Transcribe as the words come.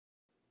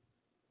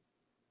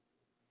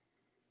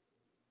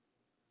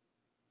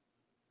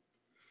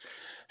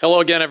Hello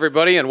again,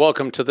 everybody, and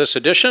welcome to this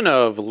edition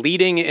of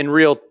Leading in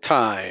Real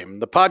Time,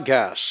 the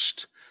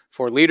podcast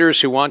for leaders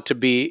who want to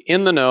be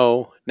in the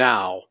know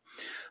now.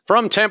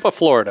 From Tampa,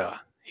 Florida,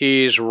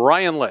 he's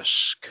Ryan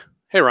Lisk.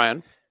 Hey,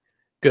 Ryan.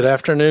 Good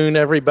afternoon,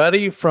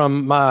 everybody,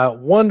 from my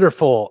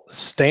wonderful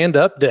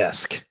stand-up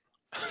desk.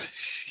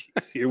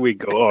 Here we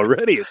go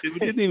already. We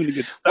didn't even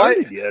get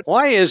started yet.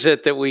 Why is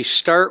it that we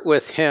start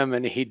with him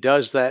and he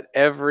does that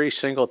every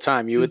single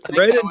time? You would think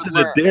right into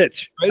the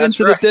ditch.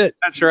 The ditch.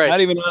 That's right. Not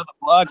even on the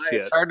blocks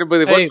yet. It's hard to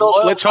believe. Hey,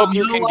 let's hope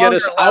you can get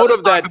us out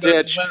of that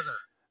ditch.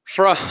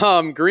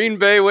 From Green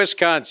Bay,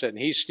 Wisconsin,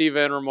 he's Steve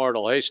Van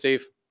Remortel. Hey,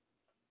 Steve.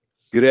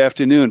 Good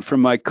afternoon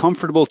from my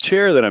comfortable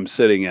chair that I'm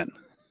sitting in.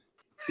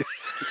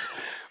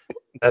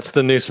 That's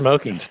the new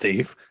smoking,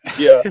 Steve.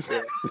 Yeah.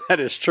 That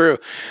is true,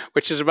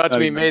 which is about to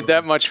be made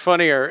that much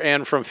funnier.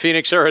 And from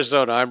Phoenix,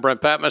 Arizona, I'm Brent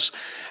Patmos,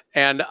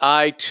 and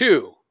I,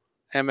 too,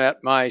 am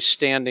at my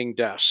standing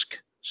desk.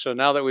 So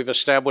now that we've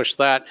established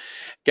that,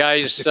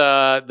 guys,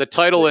 the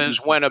title is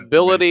When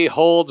Ability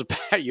Holds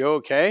Back. You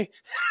okay?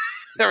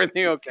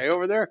 Everything okay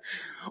over there?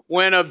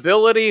 When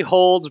Ability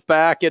Holds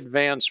Back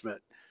Advancement.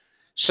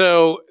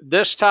 So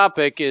this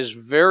topic is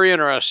very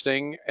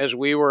interesting as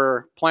we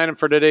were planning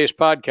for today's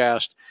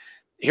podcast.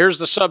 Here's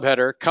the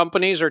subheader.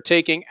 Companies are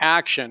taking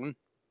action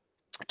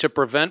to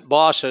prevent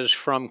bosses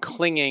from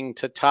clinging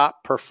to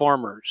top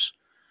performers.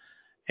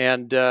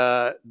 And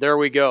there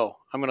we go.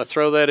 I'm going to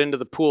throw that into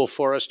the pool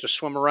for us to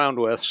swim around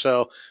with.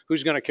 So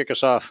who's going to kick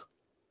us off?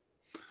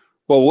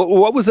 Well,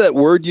 what was that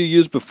word you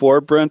used before,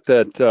 Brent,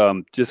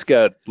 that just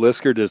got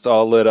Lisker just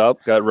all lit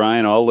up, got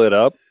Ryan all lit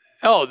up?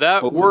 Oh,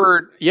 that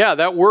word. Yeah,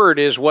 that word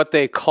is what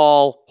they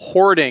call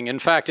hoarding. In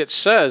fact, it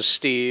says,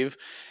 Steve,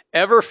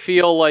 ever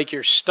feel like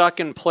you're stuck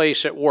in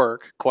place at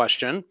work?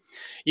 Question.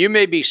 You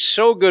may be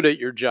so good at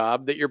your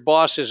job that your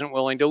boss isn't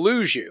willing to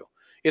lose you.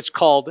 It's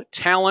called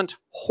talent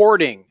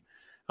hoarding.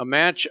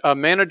 A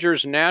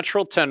manager's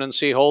natural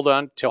tendency hold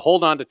on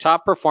to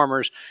top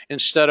performers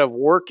instead of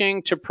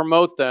working to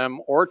promote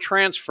them or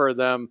transfer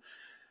them,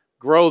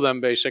 grow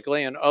them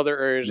basically in other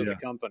areas of the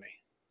company.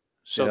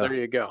 So there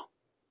you go.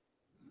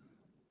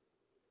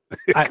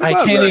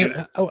 I can't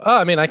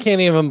even. I can't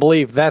even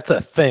believe that's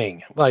a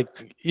thing. Like,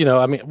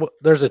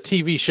 there's a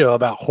TV show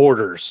about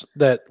hoarders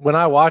that when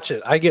I watch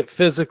it, I get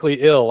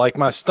physically ill. Like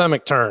my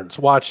stomach turns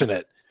watching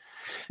it,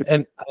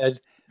 and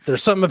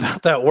there's something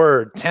about that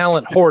word,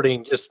 talent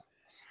hoarding. Just,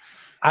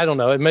 I don't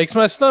know. It makes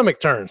my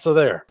stomach turn. So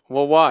there.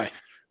 Well, why?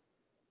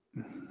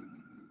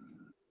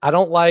 I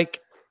don't like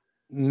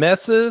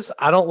messes.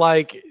 I don't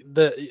like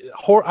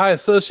I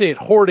associate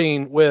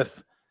hoarding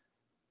with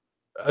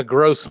a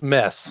gross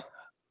mess.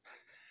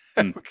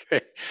 Okay,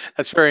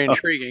 that's very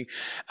intriguing.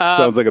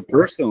 Sounds like a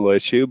personal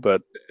issue,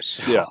 but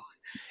yeah.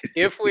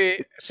 If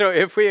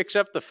we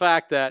accept the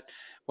fact that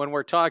when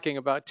we're talking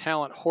about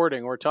talent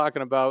hoarding, we're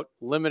talking about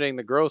limiting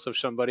the growth of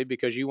somebody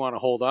because you want to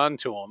hold on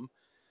to them.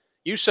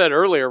 You said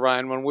earlier,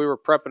 Ryan, when we were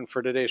prepping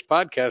for today's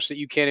podcast, that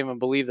you can't even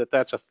believe that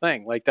that's a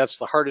thing. Like that's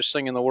the hardest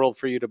thing in the world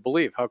for you to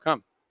believe. How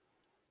come?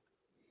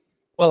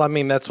 Well, I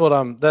mean, that's what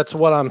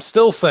I'm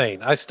still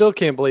saying. I still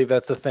can't believe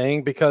that's a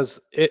thing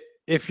because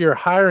if you're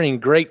hiring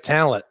great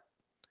talent,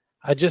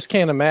 I just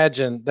can't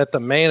imagine that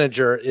the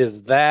manager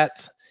is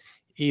that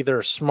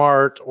either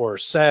smart or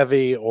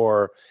savvy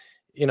or,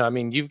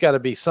 you've got to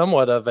be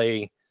somewhat of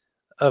a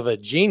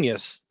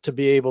genius to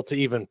be able to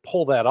even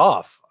pull that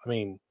off. I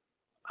mean,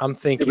 I'm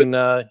thinking,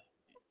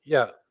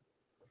 yeah.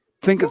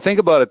 Think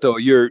about it though.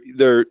 You're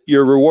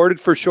rewarded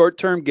for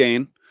short-term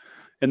gain.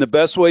 And the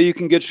best way you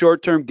can get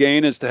short-term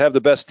gain is to have the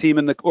best team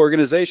in the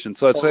organization.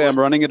 So let's say I'm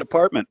running a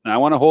department and I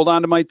want to hold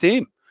on to my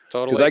team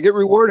because I get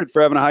rewarded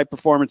for having a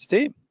high-performance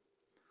team.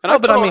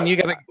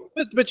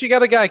 But you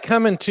got a guy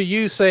coming to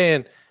you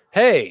saying,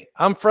 "Hey,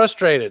 I'm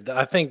frustrated.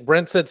 I think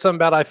Brent said something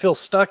about I feel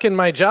stuck in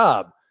my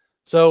job.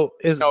 So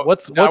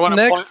what's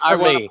next for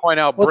me?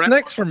 What's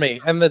next for me?"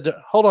 And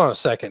hold on a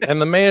second.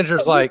 And the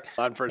manager's like,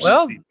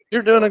 "Well,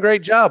 you're doing a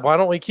great job. Why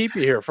don't we keep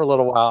you here for a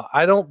little while?"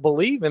 I don't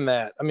believe in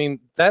that. I mean,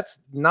 that's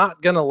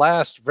not going to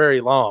last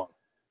very long.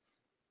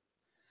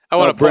 I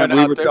want to point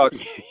out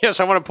that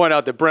yes, I want to point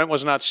out that Brent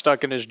was not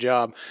stuck in his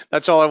job.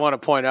 That's all I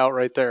want to point out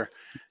right there.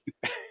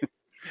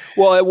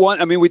 Well,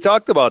 we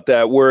talked about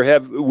that.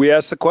 We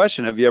asked the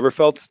question, have you ever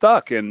felt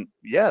stuck? And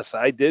yes,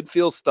 I did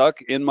feel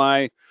stuck in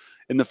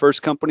the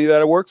first company that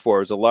I worked for.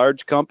 It was a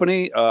large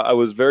company. I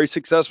was very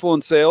successful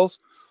in sales.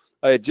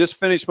 I had just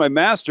finished my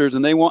master's,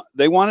 and they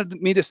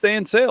wanted me to stay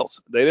in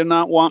sales. They did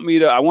not want me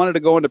to. I wanted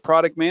to go into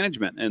product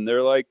management, and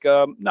they're like,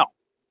 "No,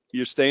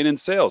 you're staying in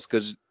sales,"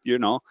 because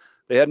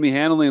they had me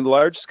handling the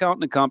largest account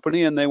in the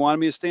company, and they wanted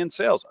me to stay in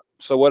sales.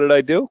 So what did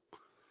I do?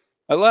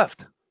 I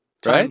left.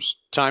 Times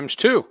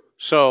two.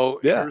 So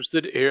yeah. Here's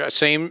the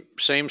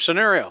same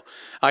scenario.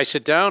 I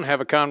sit down,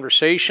 have a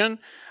conversation.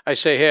 I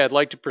say, "Hey, I'd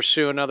like to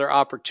pursue another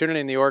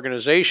opportunity in the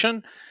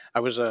organization." I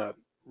was a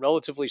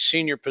relatively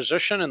senior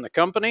position in the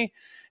company,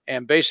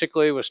 and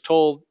basically was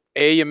told,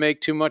 A, you make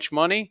too much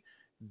money.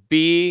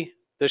 B,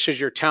 this is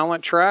your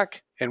talent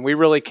track, and we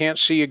really can't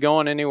see you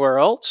going anywhere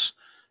else.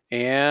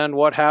 And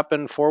what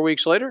happened 4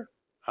 weeks later?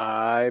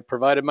 I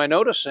provided my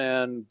notice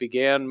and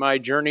began my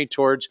journey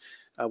towards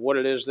what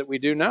it is that we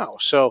do now.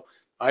 So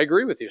I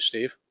agree with you,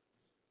 Steve.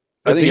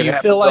 I But do think it you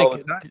feel happens all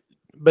like, the time.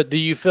 but do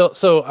you feel,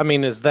 so, I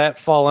mean, does that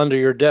fall under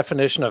your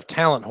definition of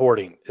talent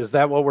hoarding? Is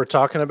that what we're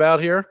talking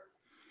about here?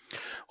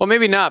 Well,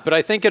 maybe not, but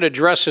I think it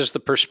addresses the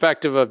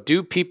perspective of,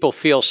 do people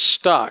feel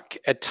stuck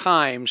at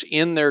times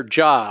in their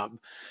job,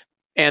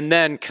 and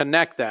then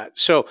connect that.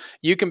 So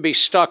you can be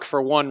stuck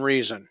for one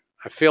reason.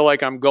 I feel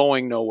like I'm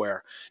going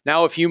nowhere.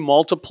 Now, if you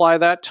multiply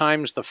that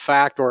times the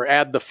fact, or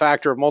add the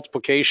factor of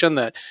multiplication,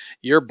 that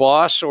your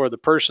boss or the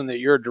person that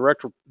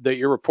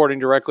you're reporting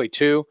directly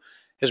to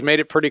has made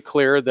it pretty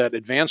clear that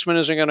advancement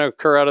isn't going to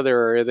occur out of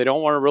their area. They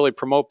don't want to really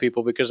promote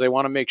people because they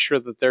want to make sure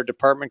that their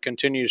department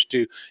continues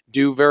to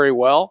do very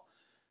well.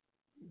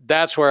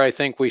 That's where I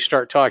think we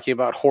start talking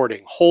about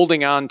hoarding,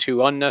 holding on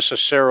to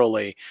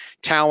unnecessarily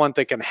talent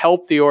that can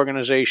help the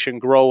organization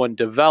grow and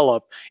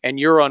develop, and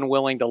you're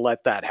unwilling to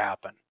let that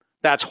happen.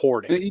 That's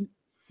hoarding.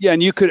 Yeah,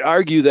 and you could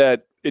argue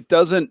that it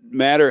doesn't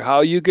matter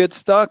how you get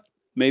stuck.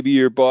 Maybe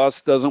your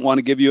boss doesn't want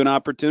to give you an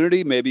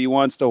opportunity. Maybe he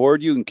wants to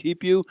hoard you and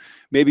keep you.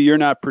 Maybe you're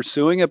not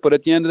pursuing it. But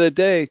at the end of the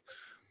day,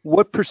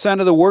 what percent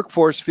of the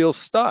workforce feels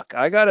stuck?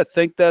 I got to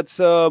think that's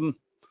a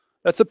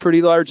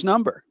pretty large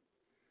number.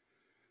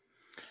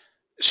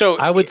 So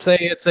I would say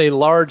it's a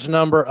large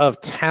number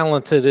of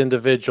talented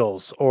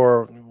individuals,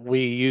 or we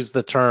use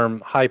the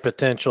term high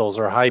potentials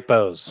or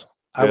hypos.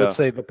 I would Yeah.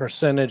 say the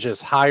percentage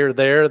is higher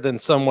there than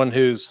someone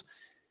who's,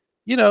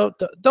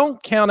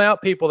 don't count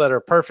out people that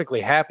are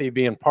perfectly happy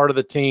being part of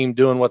the team,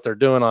 doing what they're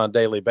doing on a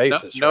daily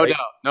basis, no right?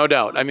 doubt, no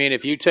doubt. I mean,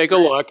 if you take a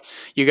look,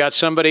 you got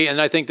somebody, and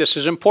I think this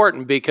is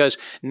important because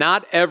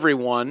not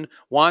everyone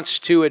wants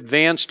to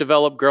advance,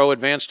 develop, grow,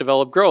 advance,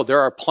 develop, grow. There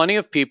are plenty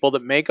of people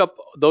that make up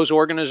those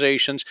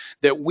organizations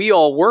that we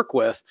all work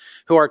with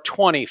who are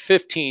 20,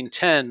 15,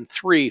 10,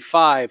 3,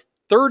 5,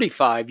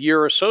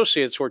 35-year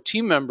associates or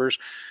team members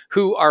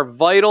who are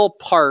vital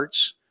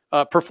parts,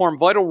 perform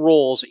vital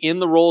roles in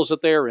the roles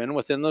that they are in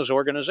within those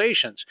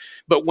organizations.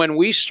 But when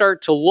we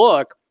start to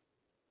look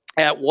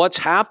at what's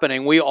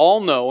happening, we all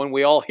know and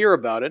we all hear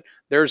about it.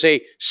 There's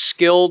a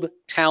skilled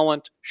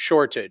talent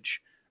shortage,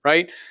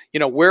 right?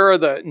 Where are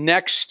the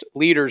next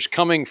leaders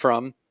coming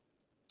from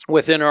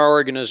within our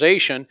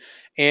organization?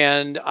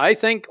 And I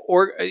think,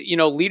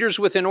 leaders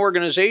within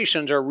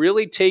organizations are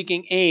really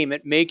taking aim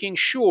at making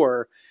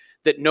sure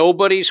that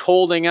nobody's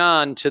holding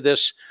on to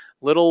this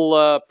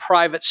little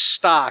private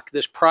stock,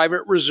 this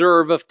private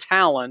reserve of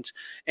talent,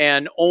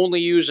 and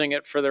only using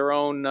it for their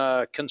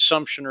own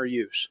consumption or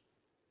use.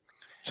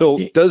 So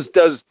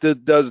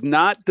does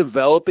not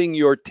developing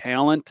your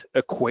talent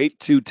equate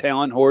to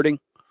talent hoarding?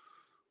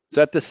 Is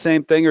that the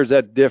same thing, or is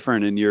that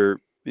different in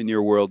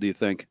your world, do you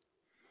think?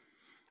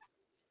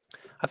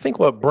 I think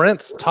what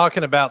Brent's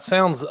talking about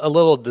sounds a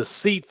little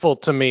deceitful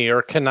to me,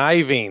 or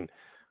conniving,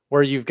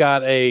 where you've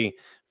got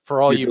for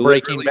all You're you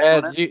Breaking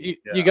deliberately doing Bad, it? you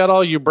Yeah. got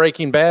all you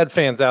Breaking Bad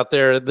fans out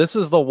there. This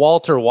is the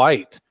Walter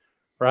White,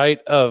 right,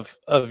 of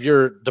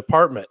your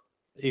department.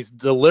 He's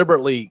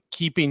deliberately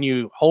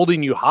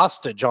holding you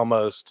hostage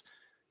almost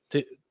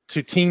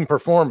to team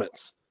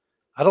performance.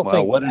 I don't Wow,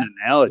 think what that. an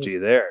analogy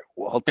there,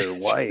 Walter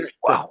White.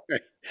 Wow.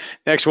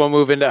 Next, we'll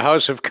move into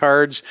House of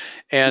Cards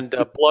and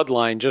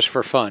Bloodline just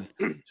for fun.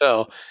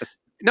 So,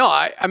 no,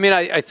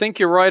 I think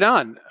you're right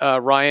on,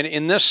 Ryan,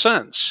 in this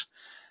sense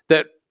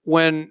that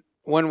when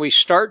we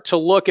start to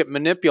look at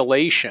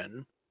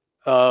manipulation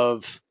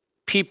of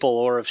people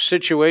or of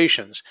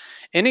situations,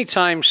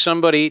 anytime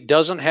somebody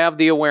doesn't have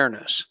the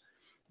awareness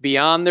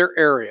beyond their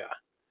area,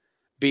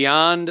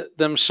 beyond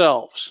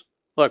themselves.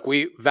 Look,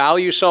 we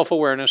value self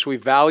awareness. We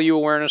value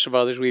awareness of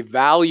others. We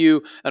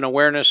value an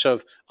awareness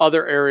of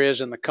other areas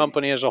in the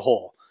company as a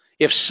whole.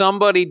 If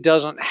somebody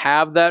doesn't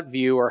have that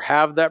view or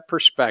have that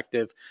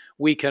perspective,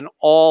 we can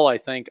all, I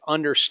think,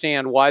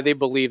 understand why they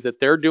believe that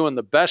they're doing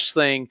the best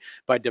thing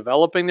by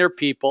developing their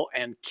people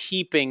and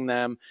keeping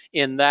them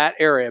in that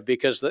area.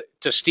 Because,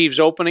 to Steve's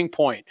opening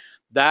point,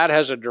 that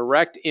has a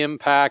direct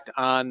impact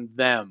on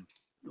them.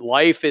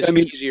 Life is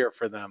easier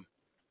for them.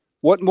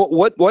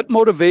 What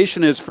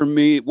motivation is for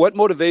me? What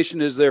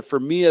motivation is there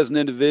for me as an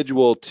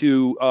individual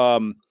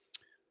to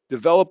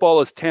develop all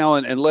this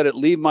talent and let it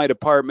leave my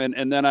department,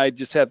 and then I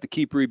just have to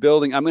keep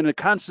rebuilding? I'm in a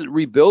constant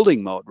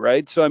rebuilding mode,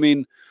 right? So, I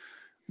mean,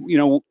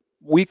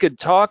 we could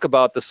talk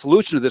about the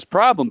solution to this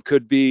problem.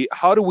 Could be,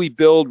 how do we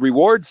build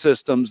reward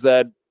systems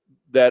that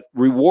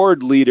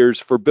reward leaders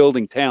for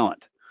building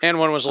talent? And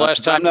when was the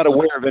last time? I'm not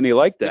aware of any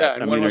like that. Yeah,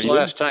 and when was the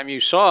last time you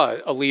saw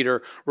a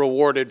leader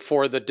rewarded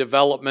for the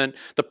development,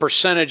 the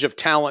percentage of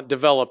talent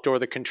developed, or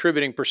the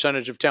contributing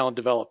percentage of talent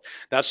developed?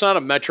 That's not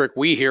a metric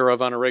we hear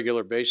of on a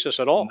regular basis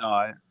at all.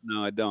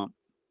 No, I don't.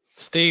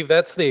 Steve,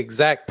 that's the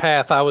exact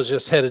path I was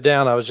just headed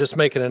down. I was just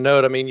making a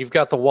note. I mean, you've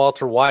got the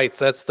Walter Whites.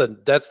 That's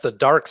the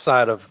dark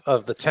side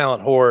of the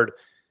talent hoard.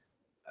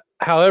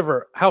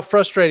 However, how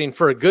frustrating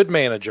for a good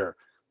manager.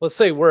 Let's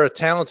say we're a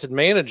talented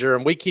manager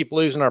and we keep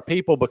losing our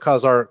people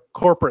because our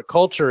corporate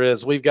culture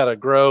is we've got to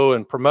grow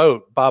and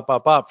promote, bop,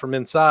 bop, bop from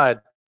inside.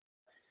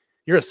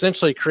 you're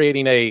essentially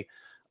creating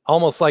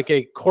almost like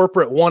a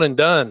corporate one and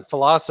done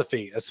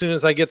philosophy. As soon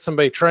as I get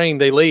somebody trained,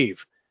 they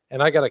leave,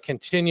 and I got to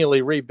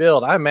continually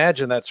rebuild. I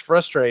imagine that's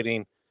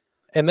frustrating.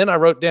 And then I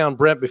wrote down,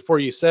 Brent, before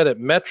you said it,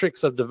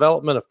 metrics of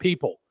development of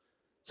people.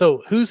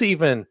 So who's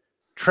even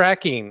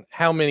tracking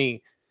how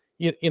many,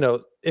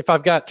 if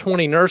I've got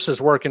 20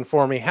 nurses working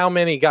for me, how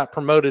many got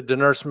promoted to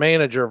nurse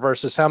manager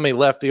versus how many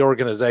left the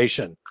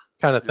organization,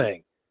 kind of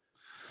thing.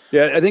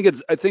 Yeah, I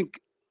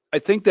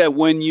think that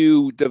when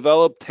you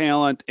develop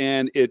talent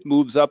and it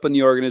moves up in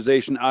the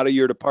organization out of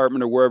your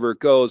department or wherever it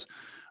goes,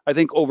 I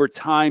think over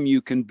time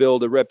you can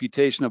build a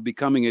reputation of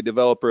becoming a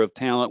developer of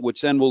talent,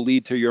 which then will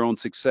lead to your own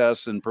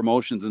success and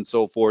promotions and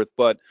so forth.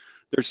 But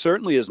there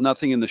certainly is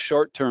nothing in the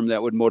short term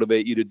that would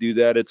motivate you to do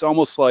that. It's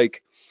almost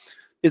like,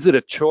 is it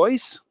a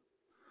choice?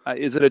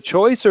 Is it a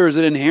choice, or is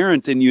it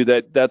inherent in you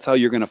that that's how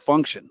you're going to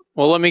function?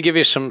 Well, let me give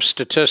you some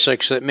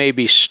statistics that may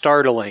be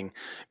startling,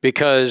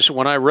 because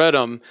when I read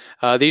them,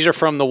 these are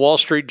from the Wall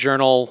Street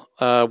Journal,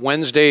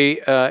 Wednesday,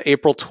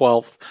 April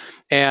 12th.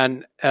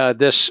 And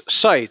this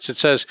cites, it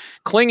says,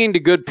 clinging to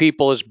good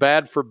people is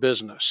bad for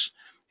business.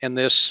 And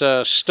this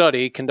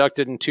study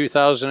conducted in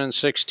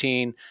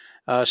 2016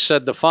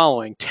 said the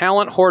following: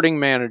 talent hoarding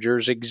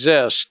managers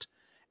exist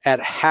at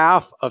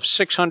half of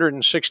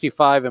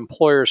 665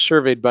 employers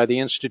surveyed by the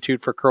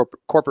Institute for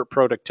Corporate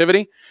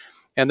Productivity.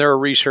 And they're a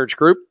research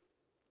group,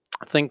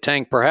 think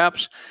tank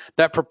perhaps.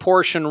 That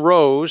proportion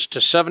rose to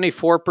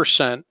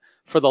 74%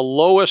 for the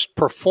lowest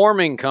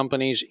performing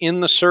companies in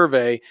the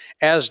survey,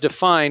 as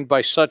defined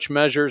by such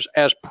measures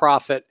as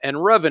profit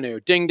and revenue.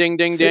 Ding, ding,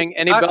 ding, ding.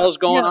 Any bells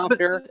going off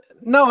here?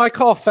 No, I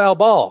call foul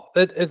ball.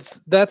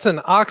 That's an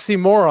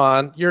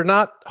oxymoron. You're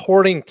not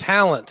hoarding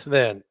talent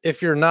then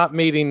if you're not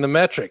meeting the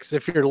metrics.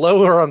 If you're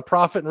lower on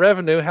profit and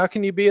revenue, how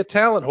can you be a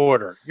talent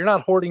hoarder? You're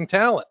not hoarding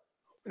talent.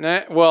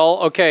 Well,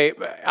 okay,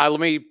 let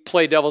me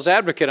play devil's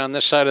advocate on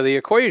this side of the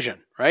equation,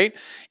 right?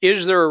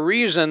 Is there a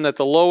reason that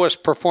the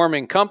lowest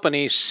performing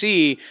companies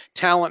see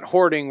talent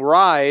hoarding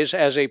rise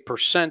as a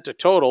percent to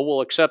total?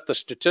 We'll accept the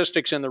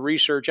statistics and the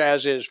research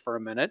as is for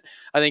a minute.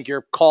 I think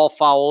your call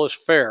foul is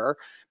fair.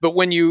 But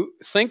when you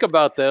think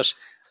about this,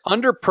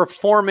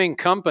 underperforming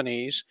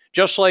companies,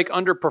 just like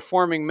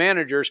underperforming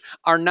managers,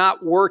 are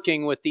not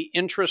working with the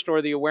interest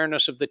or the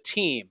awareness of the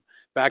team.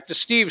 Back to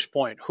Steve's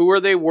point, who are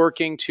they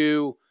working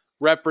to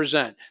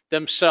represent?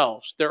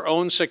 Themselves, their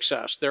own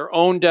success, their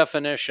own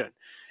definition.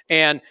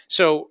 And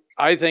so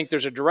I think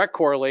there's a direct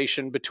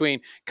correlation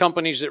between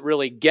companies that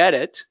really get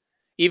it,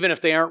 even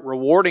if they aren't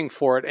rewarding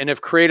for it, and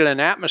have created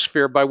an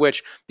atmosphere by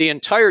which the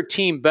entire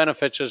team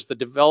benefits as the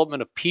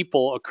development of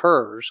people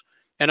occurs.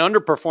 And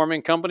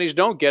underperforming companies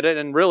don't get it.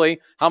 And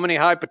really, how many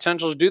high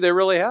potentials do they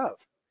really have?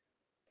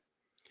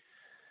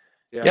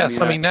 Yeah, yes,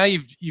 I mean now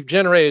you've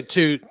generated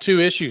two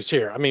issues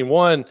here. I mean,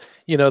 one,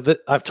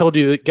 I've told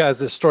you guys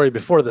this story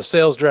before. The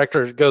sales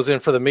director goes in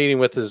for the meeting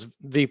with his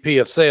VP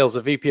of sales.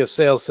 The VP of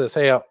sales says,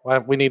 "Hey,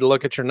 we need to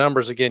look at your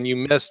numbers again. You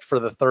missed for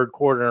the third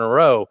quarter in a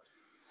row."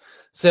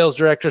 Sales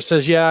director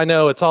says, "Yeah, I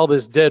know. It's all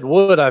this dead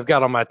wood I've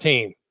got on my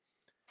team."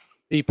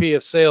 VP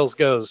of sales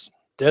goes,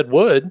 "Dead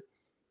wood?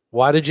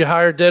 Why did you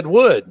hire dead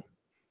wood?"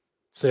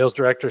 Sales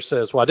director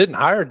says, "Well, I didn't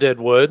hire dead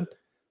wood."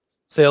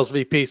 Sales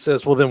VP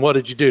says, "Well, then what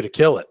did you do to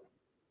kill it?"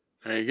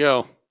 There you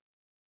go.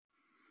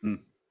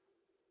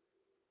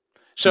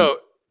 So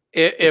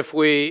if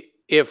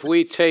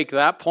we take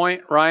that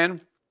point,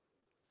 Ryan,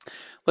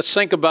 let's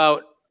think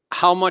about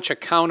how much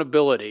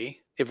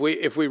accountability, if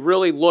we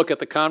really look at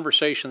the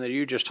conversation that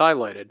you just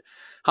highlighted,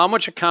 how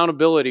much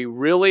accountability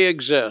really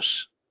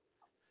exists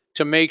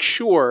to make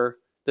sure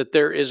that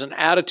there is an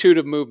attitude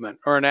of movement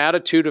or an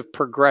attitude of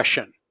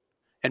progression,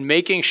 and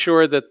making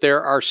sure that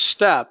there are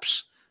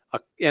steps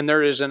and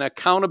there is an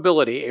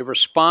accountability, a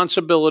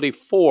responsibility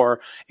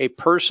for a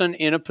person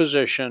in a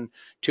position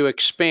to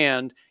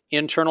expand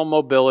internal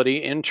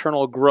mobility,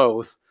 internal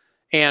growth.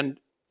 And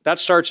that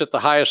starts at the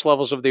highest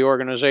levels of the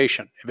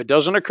organization. If it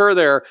doesn't occur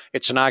there,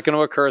 it's not going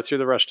to occur through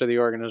the rest of the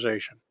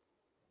organization.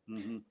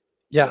 Mm-hmm.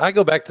 Yeah, I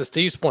go back to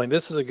Steve's point.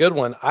 This is a good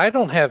one. I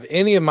don't have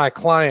any of my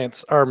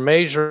clients are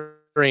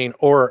measuring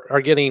or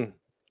are getting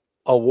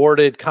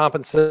awarded,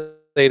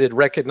 compensated,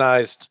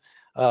 recognized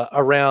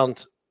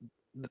around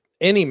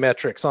any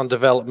metrics on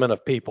development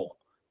of people.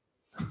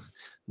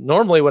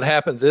 Normally what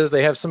happens is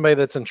they have somebody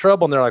that's in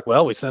trouble and they're like,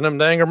 well, we sent them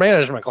to anger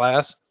management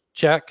class.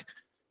 Check.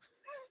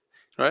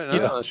 Right.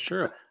 No, that's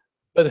true.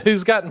 But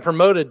who's gotten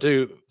promoted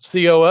to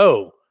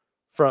COO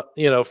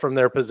from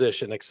their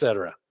position, et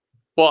cetera?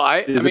 Well,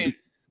 I mean,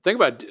 think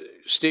about it.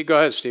 Steve. Go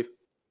ahead, Steve.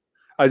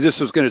 I just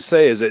was going to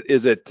say, is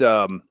it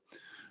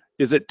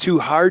too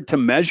hard to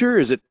measure?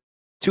 Is it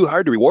too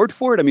hard to reward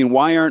for it? I mean,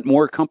 why aren't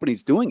more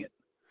companies doing it?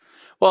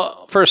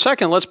 Well, for a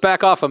second, let's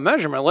back off of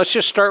measurement. Let's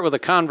just start with a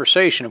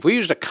conversation. If we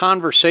used a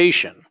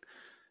conversation,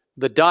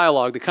 the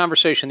dialogue, the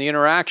conversation, the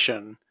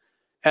interaction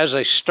as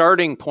a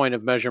starting point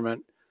of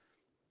measurement,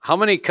 how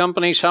many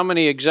companies, how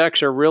many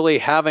execs are really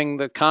having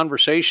the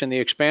conversation, the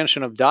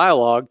expansion of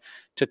dialogue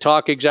to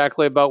talk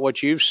exactly about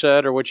what you've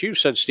said, or what you've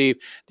said, Steve,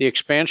 the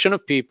expansion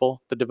of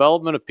people, the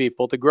development of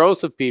people, the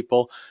growth of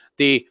people,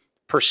 the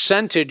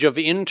percentage of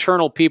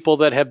internal people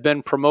that have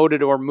been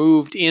promoted or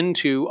moved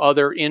into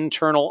other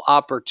internal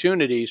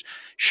opportunities.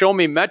 Show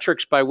me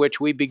metrics by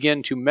which we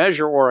begin to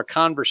measure, or a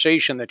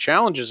conversation that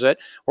challenges it.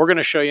 We're going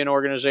to show you an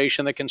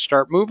organization that can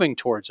start moving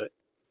towards it.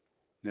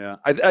 Yeah,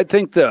 I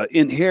think the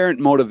inherent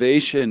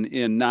motivation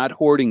in not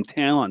hoarding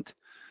talent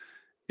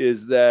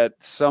is that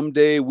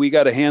someday we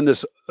got to hand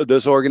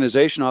this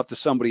organization off to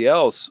somebody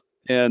else,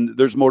 and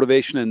there's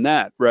motivation in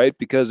that, right?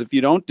 Because if you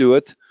don't do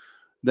it,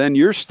 then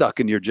you're stuck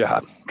in your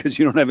job because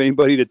you don't have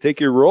anybody to take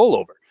your role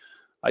over.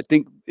 I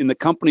think in the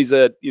companies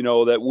that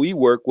that we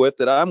work with,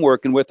 that I'm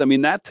working with, I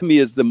mean, that to me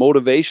is the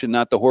motivation,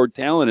 not to hoard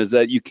talent, is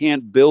that you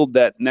can't build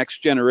that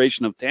next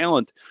generation of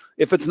talent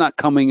if it's not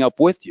coming up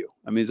with you.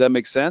 I mean, does that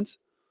make sense?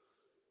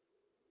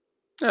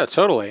 Yeah,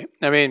 totally.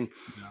 I mean,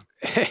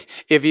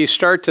 if you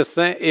start to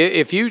think,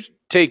 if you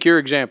take your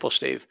example,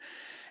 Steve,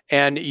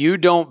 and you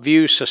don't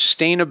view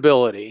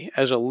sustainability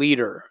as a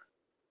leader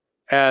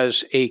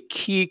as a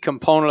key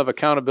component of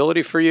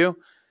accountability for you,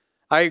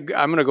 I'm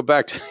going to go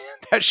back to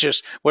that's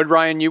just what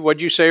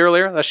what'd you say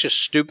earlier? That's just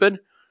stupid.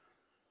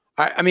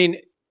 I mean,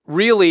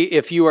 really,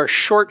 if you are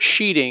short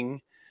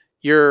sheeting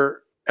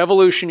your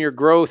evolution, your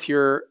growth,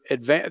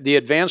 the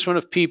advancement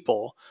of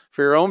people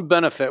for your own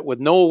benefit,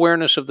 with no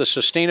awareness of the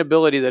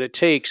sustainability that it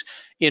takes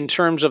in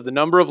terms of the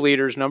number of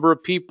leaders, number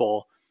of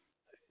people,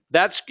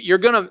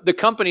 the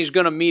company's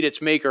gonna meet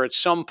its maker at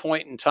some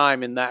point in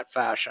time in that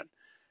fashion.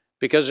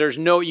 Because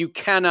you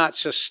cannot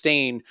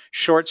sustain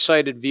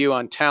short-sighted view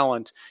on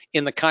talent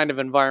in the kind of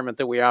environment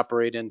that we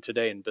operate in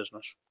today in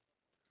business.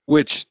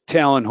 Which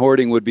talent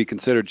hoarding would be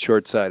considered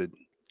short-sighted?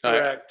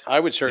 Correct.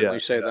 I would certainly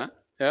say that.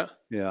 Yeah.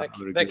 Yeah.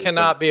 That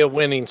cannot be a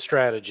winning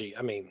strategy.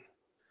 I mean,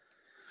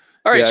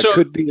 all right. Yeah, So it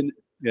could be.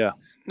 Yeah.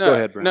 no, Go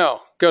ahead, Brent.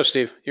 No, go,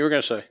 Steve. You were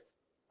going to say.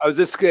 I was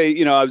just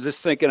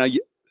thinking,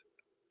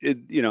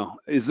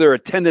 is there a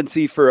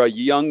tendency for a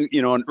young,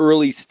 an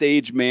early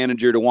stage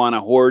manager to want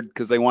to hoard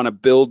because they want to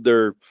build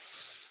their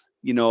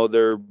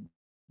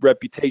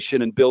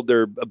reputation and build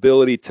their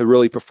ability to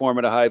really perform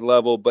at a high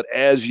level? But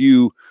as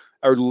you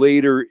are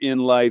later in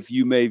life,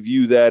 you may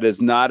view that as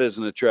not as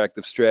an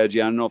attractive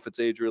strategy. I don't know if it's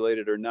age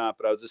related or not,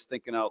 but I was just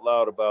thinking out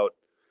loud about,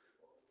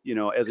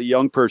 as a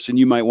young person,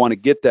 you might want to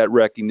get that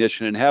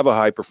recognition and have a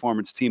high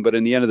performance team, but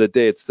in the end of the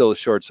day, it's still a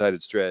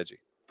short-sighted strategy.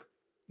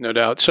 No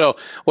doubt. So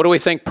what do we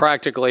think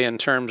practically in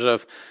terms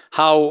of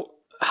how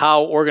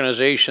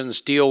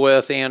organizations deal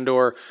with and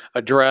or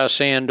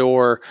address and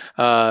or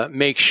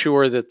make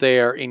sure that they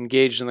are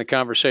engaged in the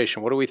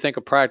conversation? What do we think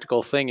a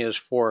practical thing is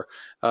for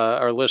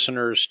our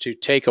listeners to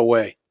take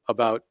away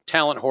about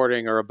talent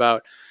hoarding, or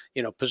about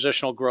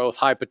positional growth,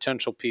 high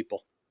potential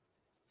people?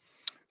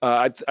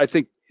 I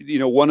think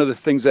one of the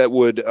things that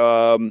would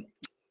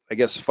I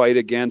guess fight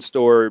against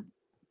or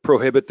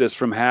prohibit this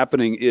from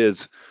happening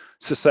is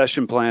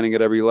succession planning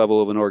at every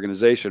level of an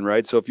organization,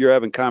 right? So if you're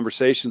having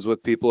conversations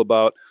with people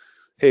about,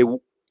 hey,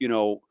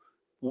 to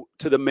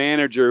the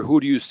manager, who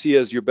do you see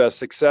as your best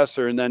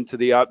successor, and then to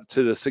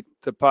the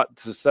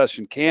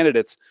succession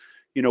candidates,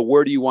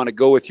 where do you want to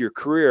go with your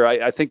career?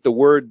 I think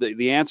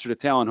the answer to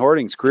talent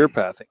hoarding is career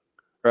pathing,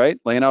 right?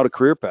 Laying out a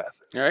career path.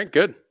 All right,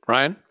 good,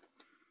 Ryan.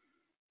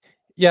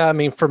 Yeah, I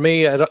mean, for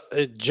me,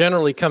 it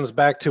generally comes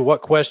back to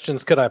what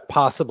questions could I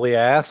possibly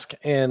ask,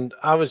 and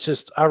I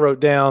wrote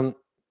down,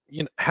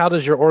 how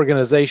does your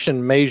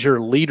organization measure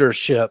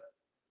leadership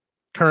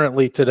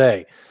currently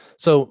today?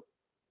 So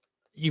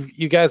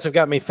you guys have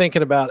got me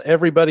thinking about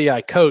everybody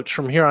I coach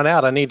from here on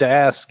out. I need to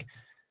ask,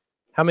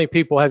 how many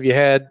people have you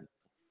had?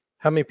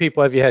 How many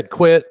people have you had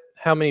quit?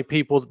 How many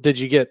people did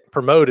you get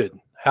promoted?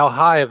 How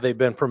high have they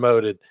been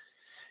promoted?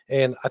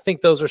 And I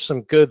think those are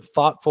some good,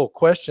 thoughtful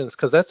questions,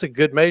 because that's a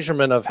good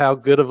measurement of how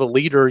good of a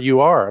leader you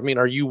are. I mean,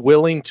 are you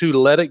willing to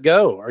let it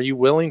go? Are you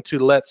willing to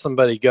let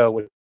somebody go,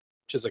 which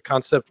is a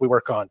concept we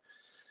work on?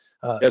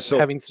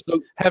 Having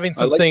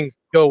some things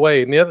go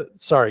away. And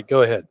sorry,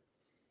 go ahead.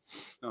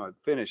 No,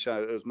 finish.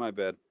 It was my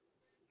bad.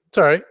 It's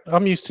all right.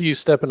 I'm used to you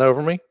stepping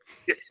over me.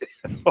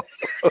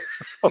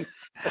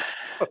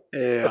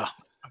 Yeah.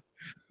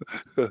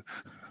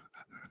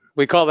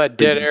 We call that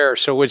dead air.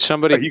 So would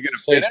somebody? Are you going to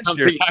finish?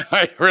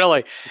 Something?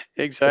 Really?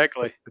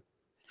 Exactly.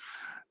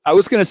 I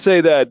was going to say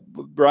that,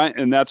 Brian,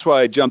 and that's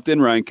why I jumped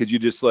in, Ryan, because you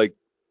just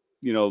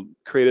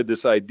created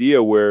this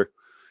idea where,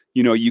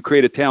 you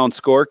create a talent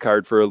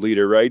scorecard for a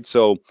leader, right?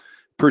 So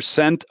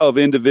percent of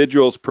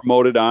individuals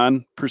promoted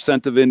on,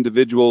 percent of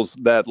individuals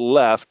that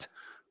left,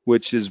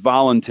 which is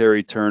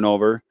voluntary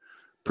turnover,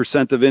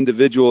 percent of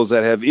individuals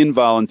that have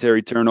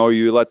involuntary turnover,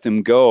 you let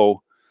them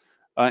go,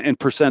 and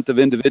percent of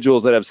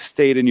individuals that have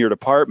stayed in your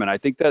department. I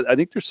think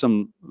there's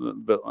some,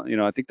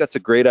 I think that's a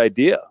great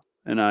idea.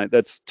 And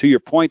that's, to your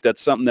point,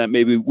 that's something that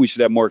maybe we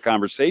should have more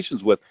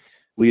conversations with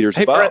leaders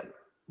about.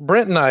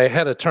 Brent and I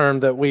had a term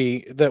that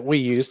we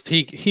used.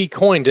 He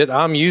coined it.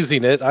 I'm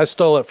using it. I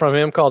stole it from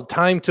him, called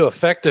time to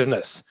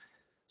effectiveness.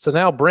 So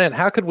now, Brent,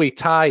 how could we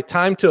tie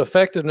time to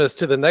effectiveness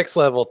to the next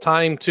level,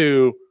 time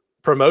to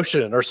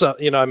promotion or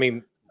something. I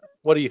mean,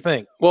 what do you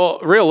think? Well,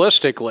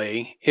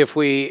 realistically, if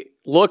we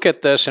look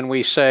at this and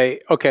we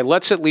say, okay,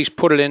 let's at least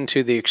put it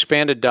into the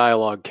expanded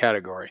dialogue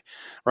category.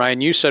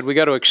 Ryan, you said we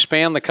got to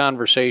expand the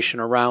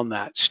conversation around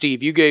that.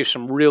 Steve, you gave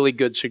some really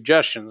good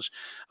suggestions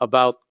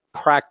about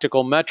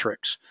practical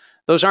metrics.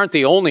 Those aren't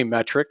the only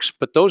metrics,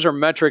 but those are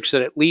metrics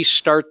that at least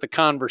start the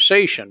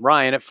conversation.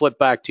 Ryan, it flipped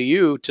back to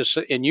you,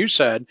 and you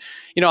said,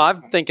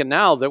 I'm thinking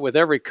now that with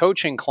every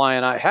coaching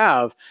client I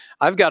have,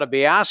 I've got to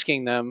be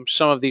asking them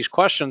some of these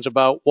questions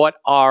about what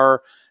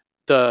are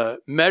the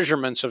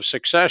measurements of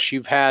success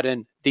you've had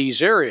in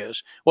these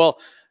areas. Well,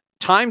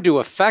 time to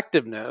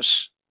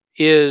effectiveness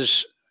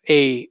is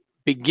a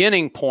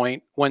beginning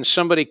point when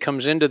somebody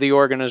comes into the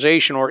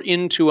organization or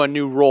into a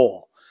new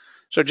role.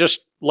 So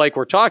just like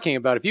we're talking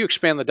about, if you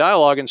expand the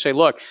dialogue and say,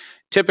 look,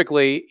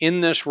 typically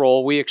in this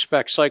role, we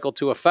expect cycle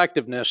to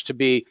effectiveness to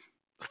be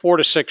 4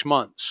 to 6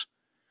 months.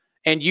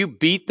 And you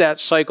beat that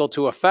cycle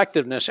to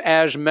effectiveness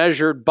as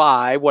measured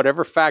by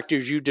whatever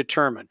factors you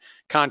determine: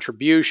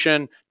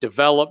 contribution,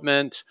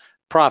 development,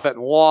 profit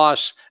and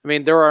loss. I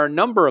mean, there are a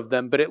number of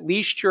them, but at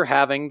least you're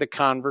having the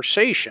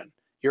conversation.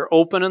 You're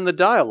opening the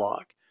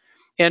dialogue.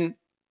 And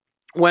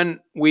when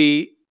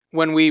we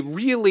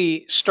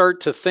really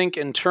start to think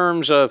in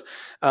terms of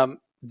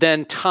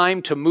then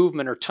time to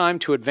movement or time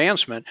to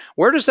advancement,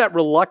 where does that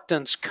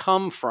reluctance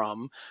come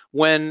from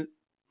when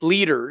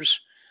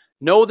leaders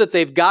know that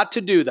they've got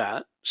to do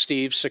that,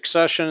 Steve,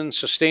 succession and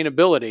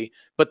sustainability,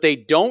 but they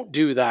don't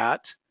do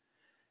that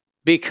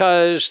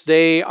because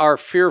they are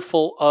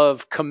fearful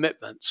of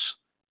commitments?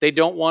 They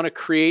don't want to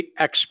create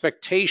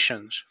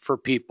expectations for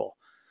people.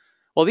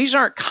 Well, these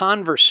aren't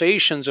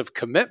conversations of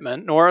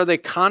commitment, nor are they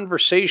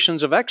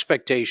conversations of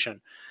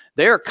expectation.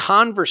 They are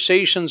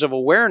conversations of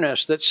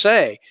awareness that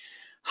say,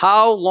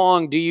 how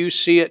long do you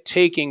see it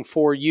taking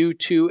for you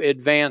to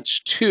advance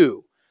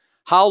to?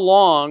 How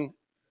long,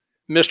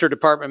 Mr.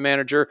 Department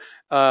Manager,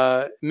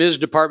 Ms.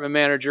 Department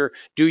Manager,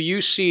 do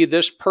you see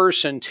this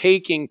person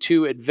taking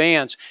to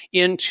advance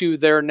into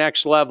their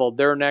next level,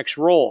 their next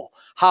role?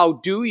 How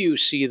do you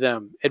see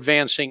them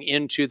advancing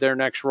into their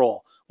next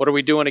role? What are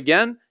we doing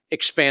again?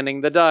 Expanding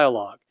the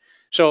dialogue.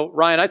 So,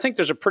 Ryan, I think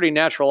there's a pretty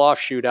natural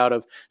offshoot out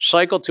of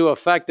cycle to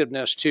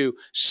effectiveness to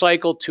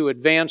cycle to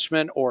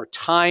advancement or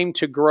time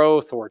to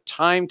growth or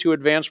time to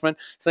advancement.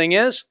 Thing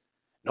is,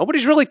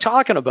 nobody's really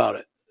talking about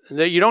it.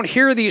 You don't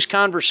hear these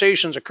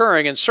conversations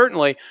occurring, and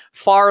certainly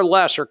far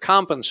less are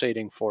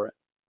compensating for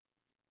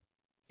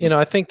it.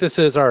 I think this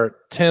is our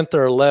 10th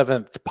or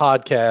 11th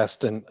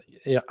podcast, and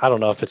I don't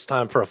know if it's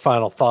time for a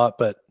final thought,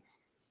 but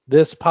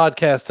this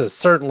podcast has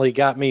certainly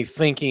got me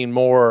thinking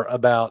more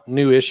about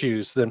new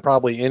issues than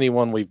probably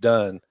anyone we've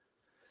done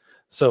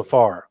so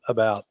far,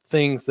 about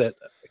things that,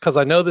 because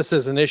I know this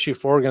is an issue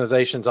for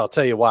organizations. I'll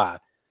tell you why.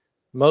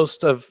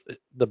 Most of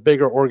the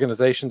bigger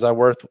organizations I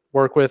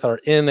work with are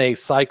in a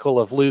cycle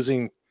of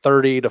losing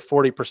 30 to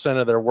 40%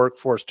 of their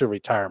workforce to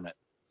retirement.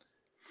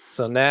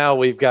 So now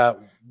we've got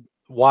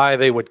why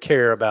they would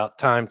care about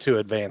time to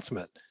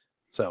advancement.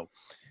 So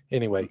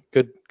anyway,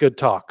 good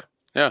talk.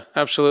 Yeah,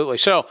 absolutely.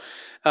 So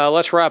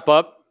let's wrap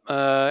up.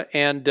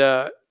 And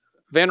Van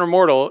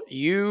Remortel,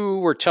 you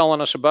were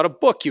telling us about a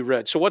book you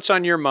read. So what's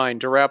on your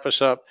mind to wrap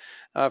us up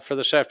for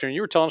this afternoon?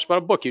 You were telling us about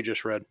a book you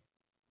just read.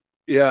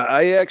 Yeah,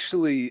 I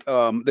actually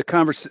the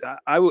conversation.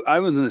 I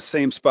was in the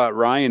same spot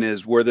Ryan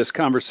is, where this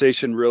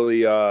conversation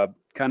really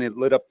kind of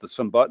lit up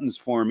some buttons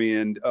for me,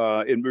 and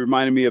it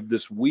reminded me of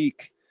this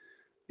week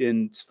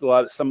in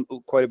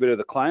quite a bit of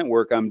the client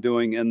work I'm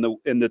doing, and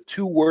the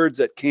two words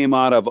that came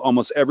out of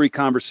almost every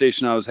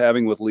conversation I was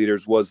having with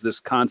leaders was this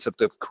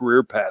concept of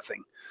career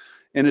pathing.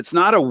 And it's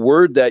not a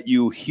word that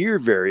you hear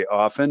very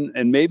often,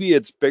 and maybe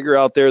it's bigger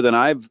out there than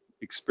I've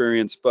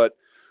experienced, but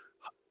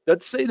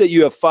let's say that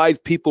you have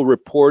 5 people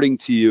reporting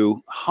to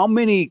you. How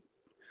many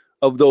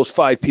of those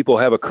 5 people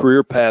have a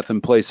career path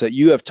in place that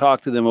you have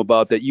talked to them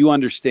about, that you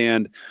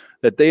understand,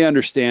 that they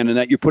understand, and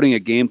that you're putting a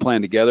game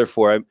plan together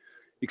for?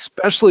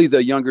 Especially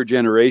the younger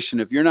generation.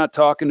 If you're not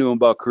talking to them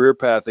about career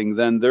pathing,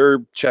 then they're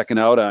checking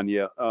out on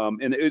you.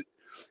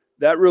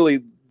 That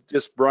really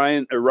just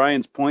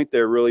Ryan's point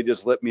there really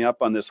just lit me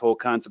up on this whole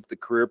concept of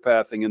career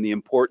pathing and the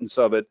importance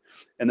of it,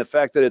 and the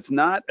fact that it's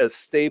not a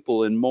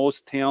staple in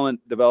most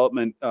talent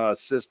development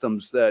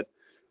systems that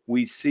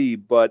we see.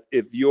 But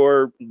if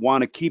you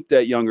want to keep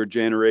that younger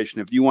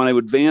generation, if you want to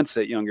advance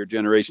that younger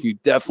generation, you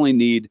definitely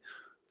need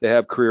to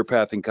have career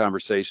pathing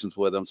conversations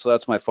with them. So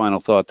that's my final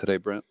thought today,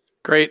 Brent.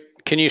 Great.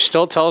 Can you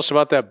still tell us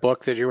about that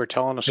book that you were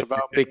telling us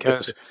about?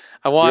 Because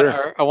I want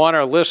Sure. I want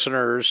our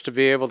listeners to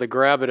be able to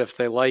grab it if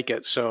they like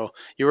it. So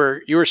you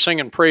were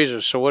singing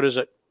praises. So what is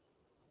it?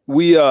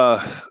 We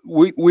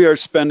are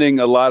spending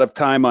a lot of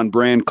time on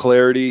brand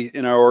clarity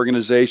in our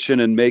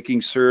organization and making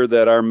sure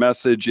that our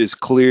message is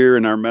clear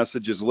and our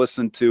message is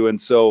listened to.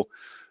 And so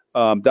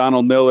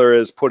Donald Miller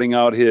is putting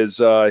out his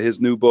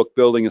new book,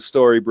 Building a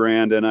Story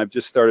Brand, and I've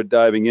just started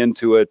diving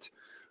into it.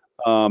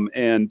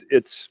 And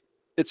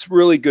it's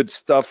really good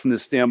stuff from the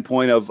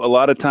standpoint of, a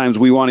lot of times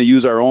we want to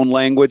use our own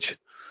language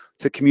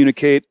to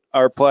communicate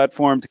our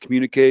platform to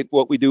communicate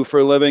what we do for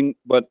a living,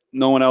 but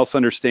no one else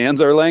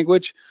understands our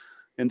language.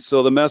 And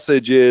so the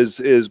message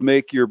is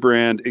make your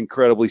brand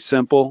incredibly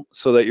simple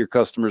so that your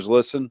customers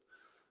listen.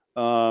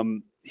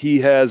 He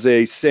has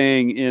a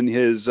saying in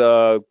his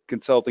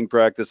consulting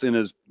practice, in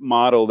his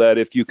model, that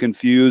if you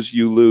confuse,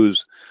 you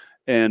lose.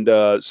 And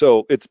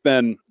so it's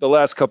been, the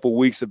last couple of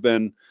weeks have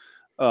been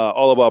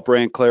all about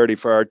brand clarity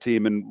for our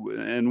team,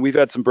 and we've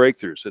had some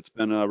breakthroughs. It's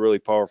been really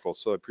powerful.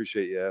 So I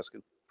appreciate you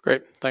asking.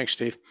 Great. Thanks,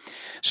 Steve.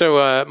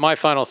 So my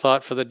final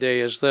thought for the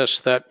day is this,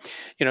 that,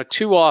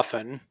 too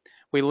often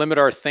we limit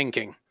our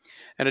thinking.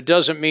 And it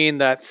doesn't mean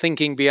that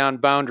thinking beyond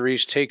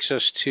boundaries takes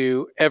us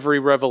to every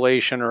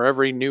revelation or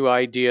every new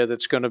idea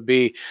that's going to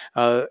be,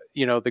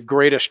 the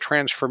greatest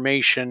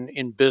transformation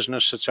in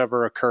business that's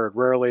ever occurred.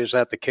 Rarely is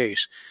that the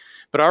case.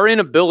 But our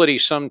inability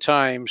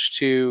sometimes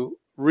to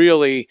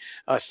really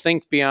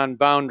think beyond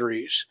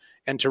boundaries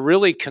and to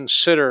really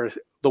consider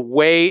the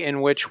way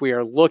in which we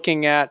are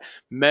looking at,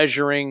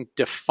 measuring,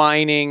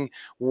 defining,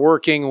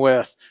 working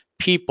with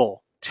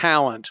people,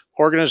 talent,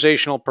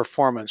 organizational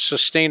performance,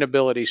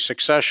 sustainability,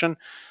 succession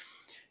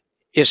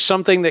is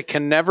something that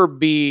can never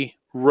be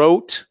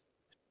rote,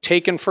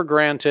 taken for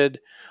granted,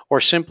 or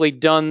simply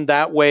done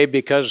that way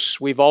because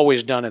we've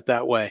always done it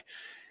that way.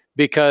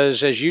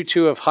 Because as you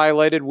two have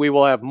highlighted, we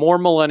will have more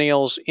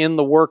millennials in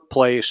the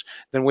workplace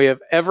than we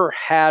have ever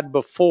had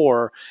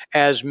before,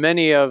 as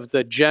many of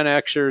the Gen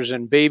Xers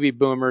and baby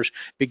boomers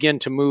begin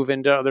to move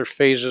into other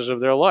phases of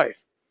their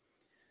life.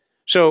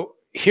 So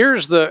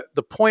here's the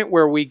point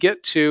where we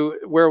get to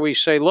where we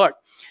say, look,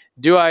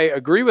 do I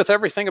agree with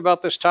everything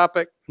about this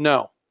topic?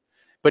 No.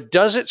 But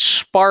does it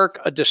spark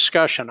a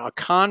discussion, a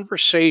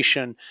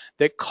conversation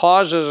that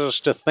causes us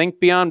to think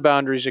beyond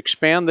boundaries,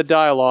 expand the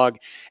dialogue,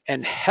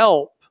 and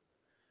help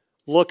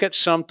look at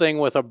something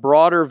with a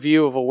broader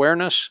view of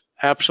awareness?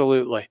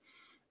 Absolutely.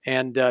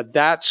 And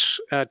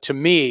that's, to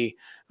me,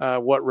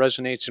 what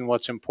resonates and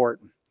what's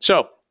important.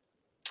 So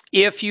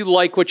if you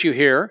like what you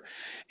hear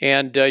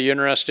and you're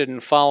interested in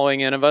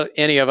following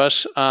any of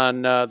us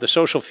on the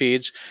social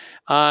feeds,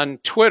 on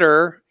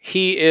Twitter,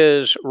 he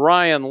is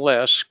Ryan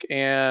Lisk.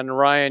 And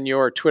Ryan,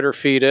 your Twitter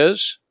feed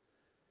is?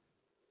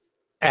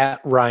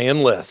 At Ryan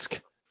Lisk.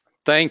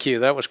 Thank you.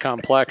 That was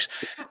complex.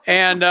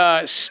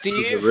 And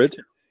Steve?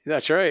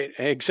 That's right.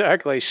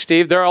 Exactly.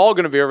 Steve, they're all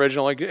going to be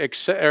original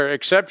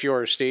except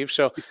yours, Steve.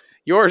 So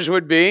yours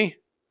would be?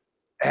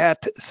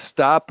 At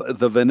Stop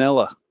the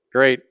Vanilla.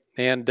 Great.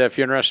 And if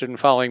you're interested in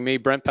following me,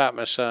 Brent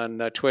Patmos, on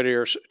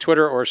Twitter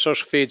or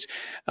social feeds,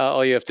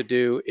 all you have to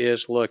do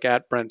is look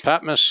at Brent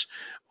Patmos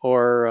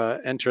or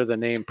enter the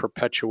name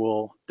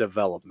Perpetual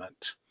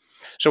Development.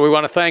 So we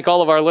want to thank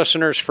all of our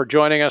listeners for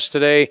joining us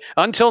today.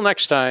 Until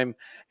next time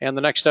and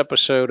the next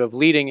episode of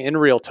Leading in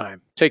Real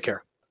Time. Take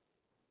care.